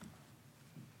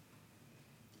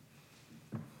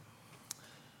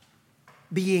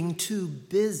Being too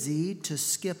busy to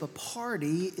skip a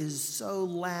party is so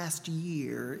last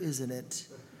year, isn't it?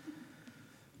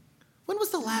 When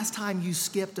was the last time you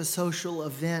skipped a social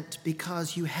event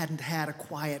because you hadn't had a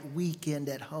quiet weekend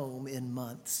at home in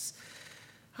months?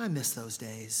 I miss those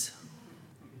days.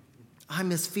 I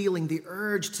miss feeling the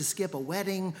urge to skip a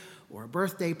wedding or a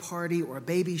birthday party or a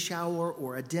baby shower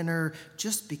or a dinner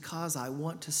just because I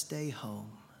want to stay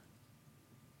home.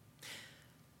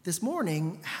 This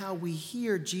morning, how we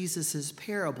hear Jesus'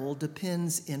 parable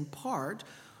depends in part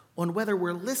on whether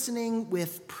we're listening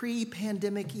with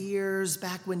pre-pandemic ears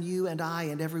back when you and I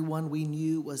and everyone we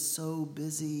knew was so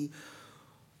busy,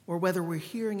 or whether we're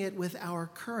hearing it with our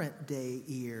current day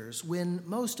ears when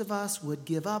most of us would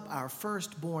give up our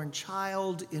firstborn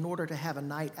child in order to have a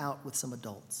night out with some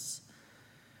adults.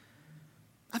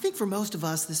 I think for most of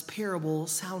us, this parable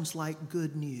sounds like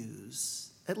good news.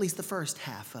 At least the first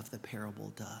half of the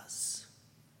parable does.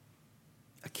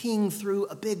 A king threw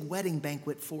a big wedding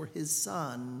banquet for his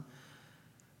son.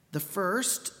 The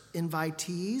first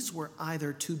invitees were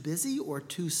either too busy or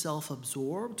too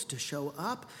self-absorbed to show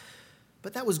up,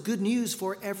 but that was good news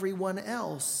for everyone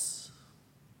else.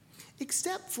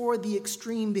 Except for the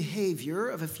extreme behavior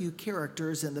of a few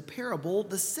characters in the parable,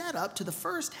 the setup to the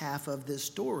first half of this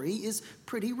story is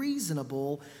pretty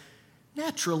reasonable.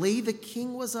 Naturally, the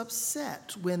king was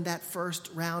upset when that first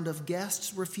round of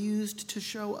guests refused to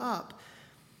show up.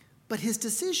 But his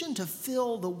decision to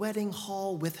fill the wedding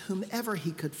hall with whomever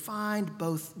he could find,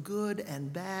 both good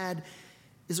and bad,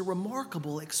 is a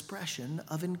remarkable expression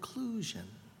of inclusion.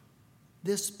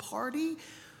 This party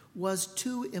was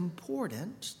too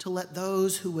important to let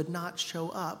those who would not show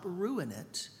up ruin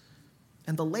it,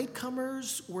 and the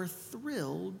latecomers were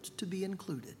thrilled to be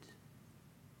included.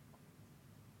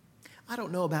 I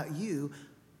don't know about you,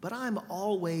 but I'm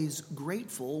always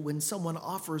grateful when someone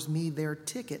offers me their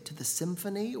ticket to the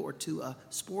symphony or to a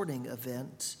sporting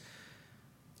event.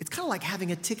 It's kind of like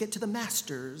having a ticket to the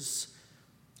Masters.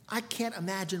 I can't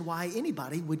imagine why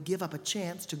anybody would give up a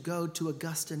chance to go to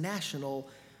Augusta National,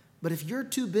 but if you're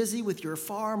too busy with your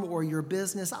farm or your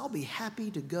business, I'll be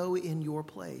happy to go in your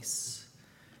place.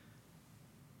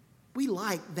 We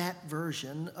like that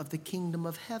version of the kingdom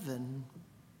of heaven.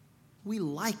 We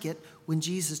like it when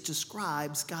Jesus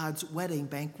describes God's wedding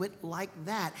banquet like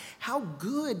that. How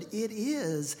good it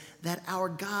is that our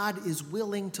God is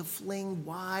willing to fling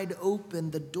wide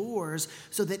open the doors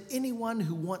so that anyone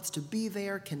who wants to be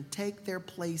there can take their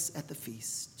place at the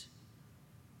feast.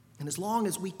 And as long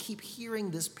as we keep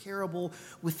hearing this parable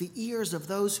with the ears of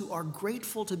those who are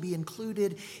grateful to be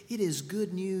included, it is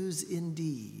good news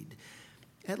indeed,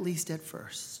 at least at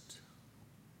first.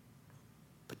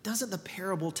 But doesn't the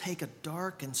parable take a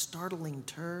dark and startling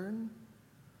turn?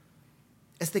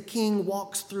 As the king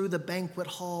walks through the banquet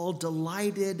hall,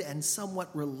 delighted and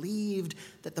somewhat relieved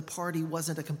that the party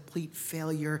wasn't a complete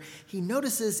failure, he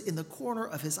notices in the corner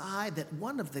of his eye that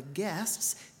one of the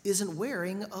guests isn't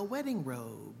wearing a wedding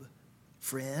robe.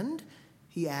 "Friend,"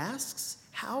 he asks,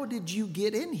 "how did you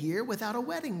get in here without a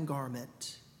wedding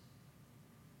garment?"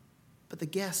 But the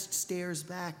guest stares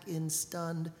back in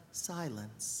stunned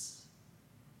silence.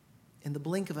 In the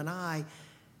blink of an eye,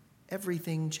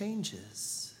 everything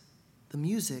changes. The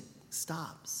music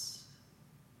stops.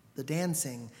 The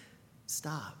dancing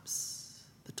stops.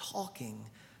 The talking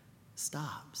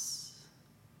stops.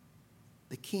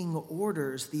 The king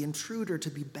orders the intruder to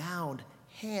be bound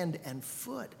hand and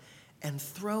foot and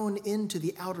thrown into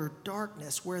the outer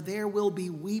darkness where there will be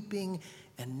weeping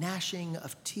and gnashing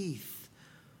of teeth.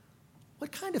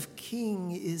 What kind of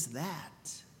king is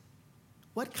that?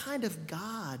 What kind of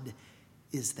God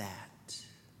is that?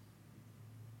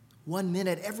 One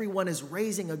minute, everyone is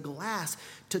raising a glass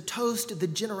to toast the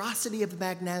generosity of the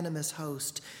magnanimous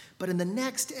host, but in the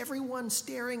next, everyone's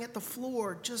staring at the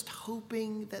floor, just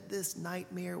hoping that this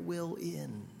nightmare will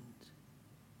end.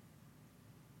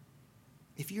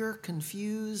 If you're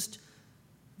confused,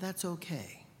 that's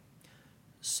okay.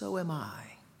 So am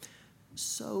I.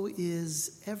 So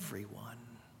is everyone.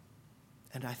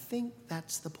 And I think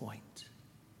that's the point.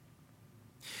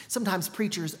 Sometimes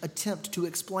preachers attempt to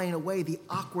explain away the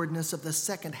awkwardness of the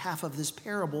second half of this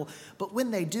parable, but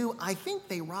when they do, I think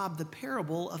they rob the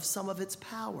parable of some of its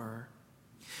power.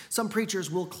 Some preachers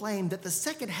will claim that the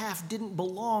second half didn't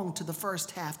belong to the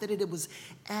first half, that it was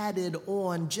added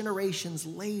on generations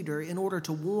later in order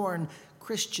to warn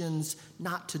Christians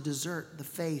not to desert the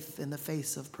faith in the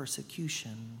face of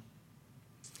persecution.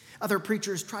 Other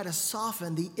preachers try to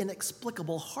soften the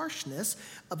inexplicable harshness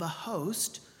of a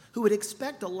host who would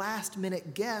expect a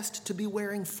last-minute guest to be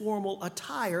wearing formal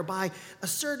attire by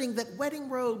asserting that wedding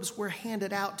robes were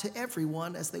handed out to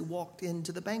everyone as they walked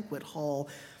into the banquet hall.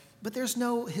 But there's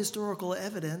no historical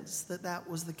evidence that that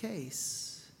was the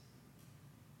case.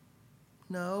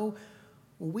 No,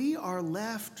 we are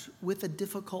left with a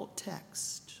difficult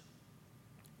text,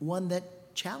 one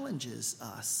that challenges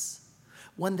us,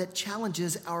 one that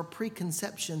challenges our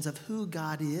preconceptions of who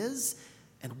God is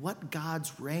and what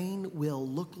God's reign will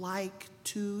look like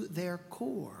to their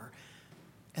core.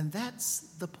 And that's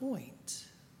the point.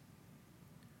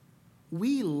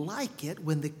 We like it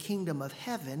when the kingdom of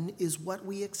heaven is what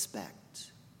we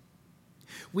expect.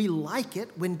 We like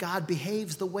it when God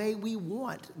behaves the way we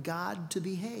want God to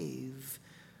behave.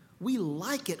 We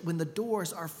like it when the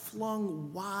doors are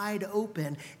flung wide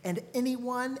open and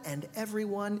anyone and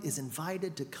everyone is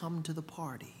invited to come to the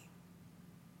party.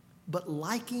 But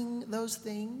liking those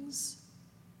things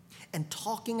and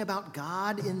talking about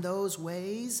God in those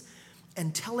ways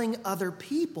and telling other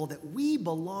people that we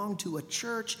belong to a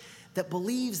church that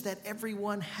believes that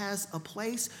everyone has a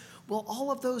place, well, all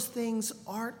of those things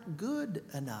aren't good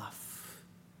enough,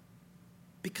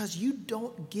 because you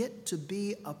don't get to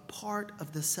be a part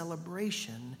of the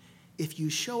celebration if you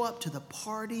show up to the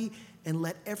party and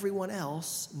let everyone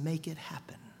else make it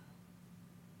happen.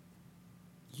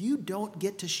 You don't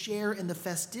get to share in the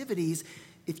festivities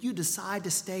if you decide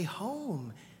to stay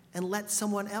home and let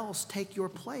someone else take your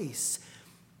place.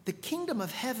 The kingdom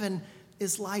of heaven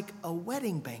is like a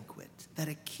wedding banquet that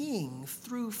a king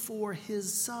threw for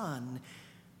his son.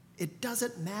 It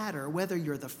doesn't matter whether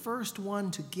you're the first one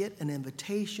to get an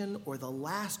invitation or the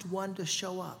last one to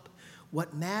show up.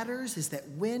 What matters is that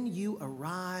when you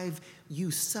arrive,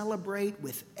 you celebrate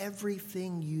with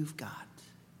everything you've got.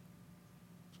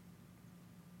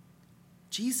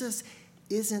 Jesus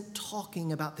isn't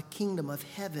talking about the kingdom of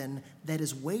heaven that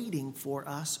is waiting for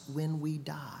us when we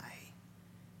die.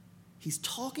 He's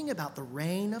talking about the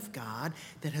reign of God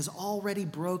that has already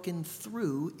broken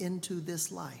through into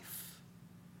this life.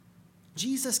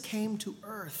 Jesus came to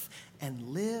earth and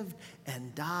lived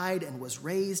and died and was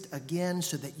raised again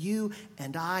so that you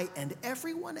and I and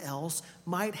everyone else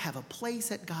might have a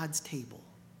place at God's table.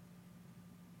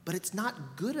 But it's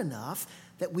not good enough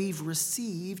that we've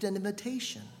received an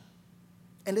invitation.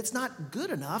 And it's not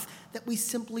good enough that we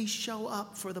simply show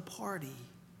up for the party.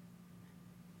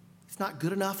 It's not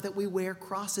good enough that we wear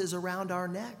crosses around our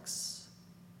necks.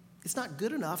 It's not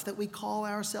good enough that we call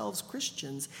ourselves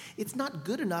Christians. It's not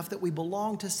good enough that we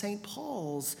belong to St.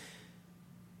 Paul's.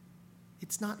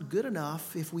 It's not good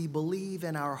enough if we believe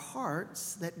in our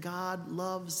hearts that God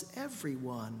loves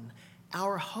everyone.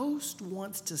 Our host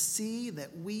wants to see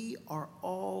that we are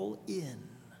all in.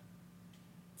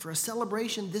 For a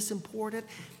celebration this important,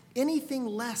 anything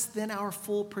less than our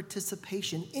full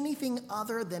participation, anything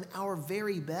other than our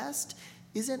very best,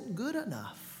 isn't good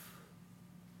enough.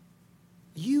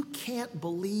 You can't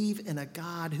believe in a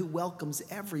God who welcomes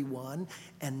everyone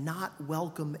and not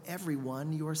welcome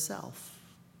everyone yourself.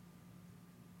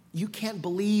 You can't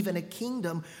believe in a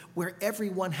kingdom where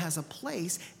everyone has a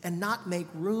place and not make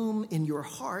room in your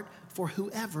heart for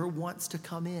whoever wants to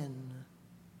come in.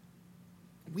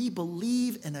 We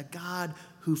believe in a God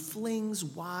who flings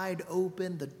wide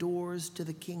open the doors to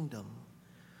the kingdom.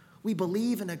 We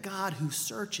believe in a God who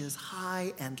searches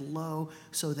high and low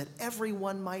so that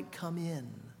everyone might come in.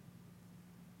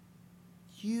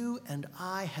 You and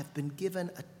I have been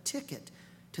given a ticket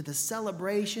to the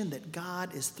celebration that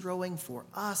God is throwing for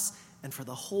us and for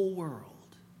the whole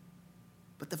world.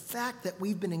 But the fact that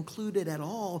we've been included at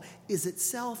all is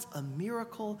itself a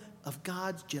miracle of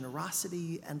God's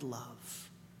generosity and love.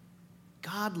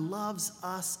 God loves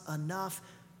us enough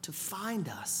to find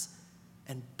us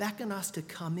and beckon us to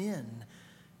come in.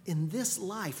 In this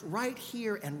life, right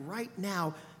here and right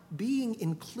now, being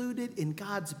included in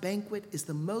God's banquet is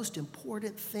the most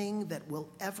important thing that will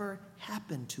ever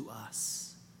happen to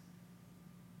us.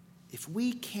 If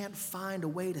we can't find a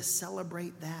way to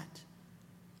celebrate that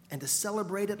and to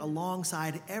celebrate it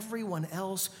alongside everyone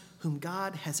else whom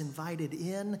God has invited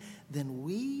in, then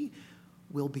we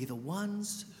will be the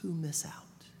ones who miss out.